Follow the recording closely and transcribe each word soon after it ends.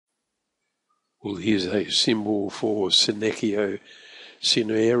Well, here's a symbol for Senecio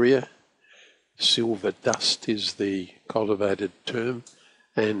cineraria. Silver dust is the cultivated term,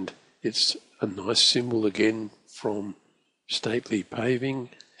 and it's a nice symbol again from Stately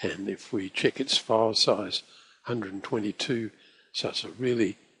Paving. And if we check its file size, 122, so it's a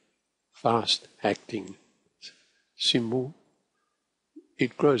really fast acting symbol.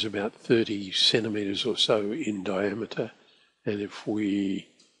 It grows about 30 centimetres or so in diameter, and if we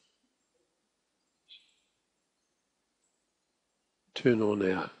turn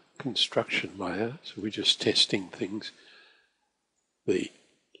on our construction layer, so we're just testing things, the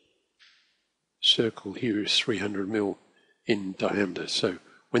circle here is 300 mil in diameter, so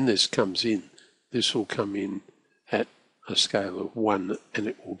when this comes in, this will come in at a scale of 1 and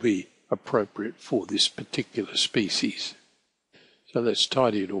it will be appropriate for this particular species. So let's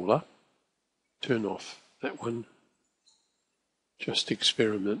tidy it all up, turn off that one, just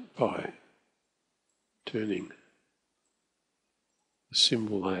experiment by turning the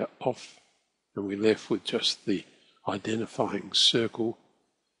symbol layer off, and we're left with just the identifying circle.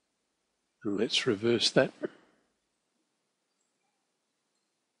 And let's reverse that.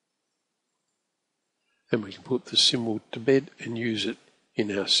 And we can put the symbol to bed and use it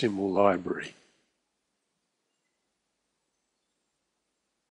in our symbol library.